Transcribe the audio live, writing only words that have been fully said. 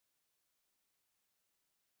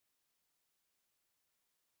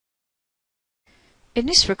In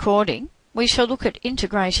this recording, we shall look at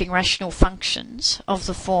integrating rational functions of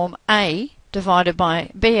the form a divided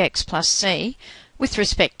by bx plus c with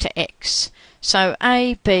respect to x. So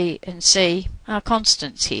a, b and c are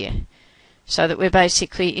constants here, so that we're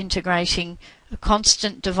basically integrating a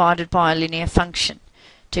constant divided by a linear function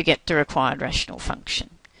to get the required rational function.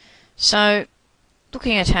 So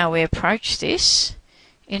looking at how we approach this,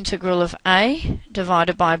 integral of a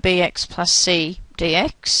divided by bx plus c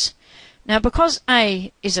dx. Now because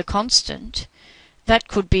a is a constant, that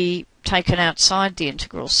could be taken outside the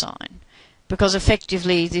integral sign, because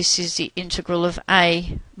effectively this is the integral of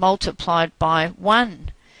a multiplied by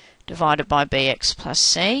 1 divided by bx plus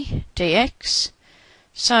c dx.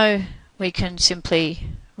 So we can simply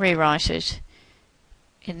rewrite it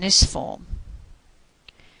in this form.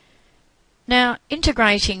 Now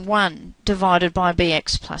integrating 1 divided by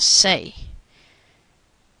bx plus c,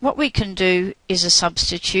 what we can do is a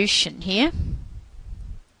substitution here.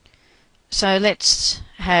 So let's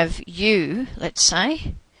have u, let's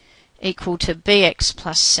say, equal to bx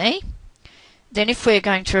plus c. Then if we're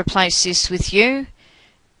going to replace this with u,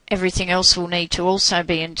 everything else will need to also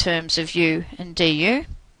be in terms of u and du.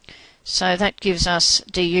 So that gives us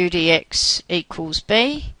du dx equals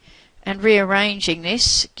b, and rearranging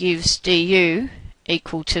this gives du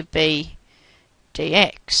equal to b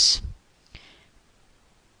dx.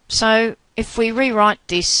 So if we rewrite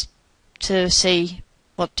this to see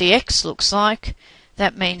what dx looks like,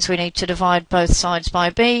 that means we need to divide both sides by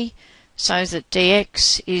b, so that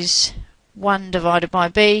dx is 1 divided by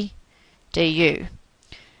b du.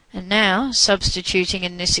 And now substituting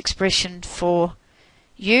in this expression for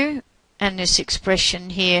u and this expression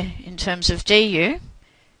here in terms of du,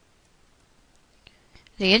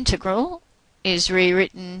 the integral is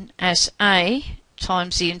rewritten as a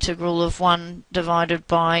times the integral of 1 divided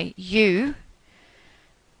by u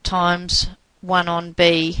times 1 on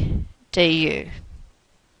b du.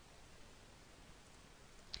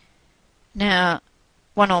 Now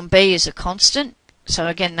 1 on b is a constant, so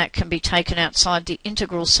again that can be taken outside the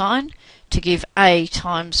integral sign to give a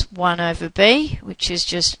times 1 over b, which is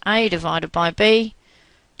just a divided by b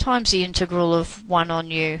times the integral of 1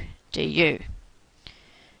 on u du.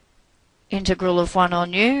 Integral of 1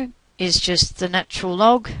 on u is just the natural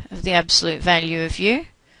log of the absolute value of u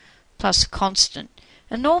plus a constant.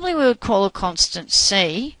 And normally we would call a constant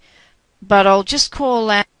c, but I'll just call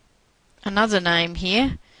that another name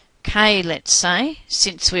here, k, let's say,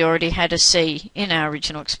 since we already had a c in our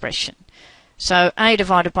original expression. So a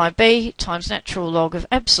divided by b times natural log of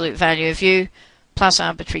absolute value of u plus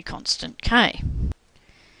arbitrary constant k.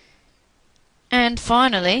 And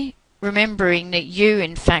finally, remembering that u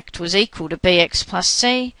in fact was equal to bx plus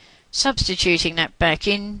c, substituting that back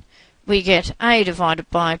in, we get a divided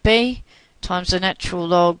by b times the natural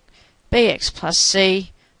log bx plus c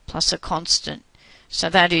plus a constant. So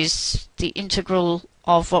that is the integral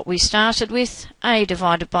of what we started with, a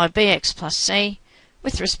divided by bx plus c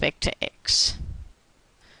with respect to x.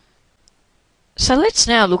 So let's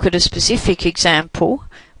now look at a specific example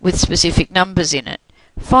with specific numbers in it,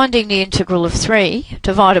 finding the integral of 3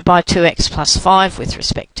 divided by 2x plus 5 with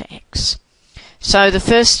respect to x. So the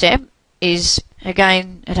first step is,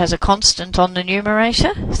 again, it has a constant on the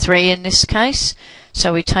numerator, 3 in this case,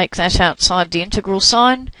 so we take that outside the integral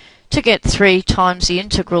sign to get 3 times the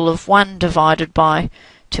integral of 1 divided by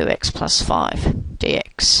 2x plus 5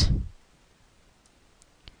 dx.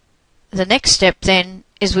 The next step then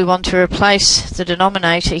is we want to replace the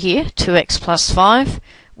denominator here, 2x plus 5,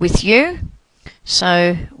 with u.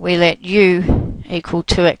 So we let u equal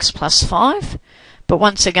 2x plus 5, but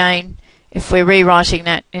once again, if we're rewriting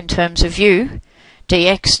that in terms of u,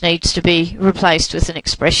 dx needs to be replaced with an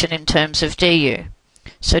expression in terms of du.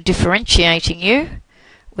 So differentiating u,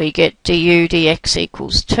 we get du dx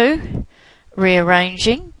equals 2.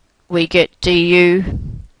 Rearranging, we get du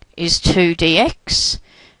is 2 dx,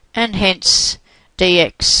 and hence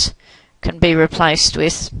dx can be replaced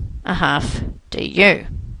with a half du.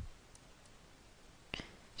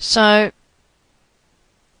 So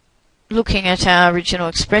looking at our original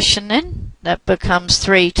expression then, that becomes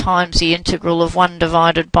 3 times the integral of 1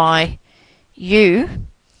 divided by u,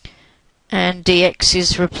 and dx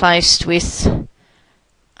is replaced with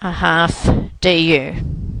a half du.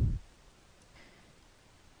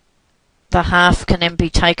 The half can then be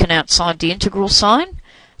taken outside the integral sign,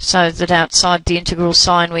 so that outside the integral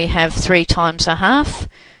sign we have 3 times a half,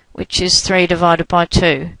 which is 3 divided by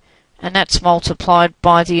 2, and that's multiplied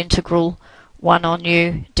by the integral 1 on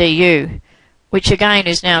u du, which again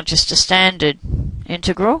is now just a standard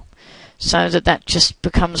integral, so that just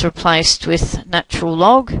becomes replaced with natural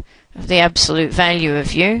log of the absolute value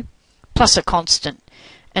of u plus a constant.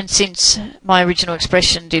 And since my original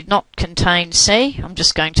expression did not contain c, I'm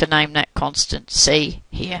just going to name that constant c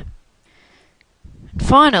here. And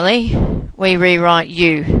finally, we rewrite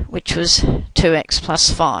u, which was 2x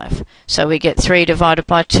plus 5. So we get 3 divided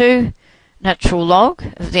by 2, natural log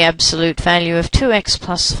of the absolute value of 2x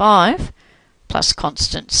plus 5 plus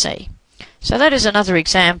constant c. So that is another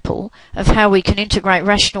example of how we can integrate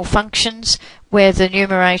rational functions where the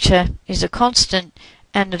numerator is a constant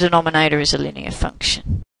and the denominator is a linear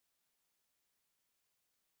function.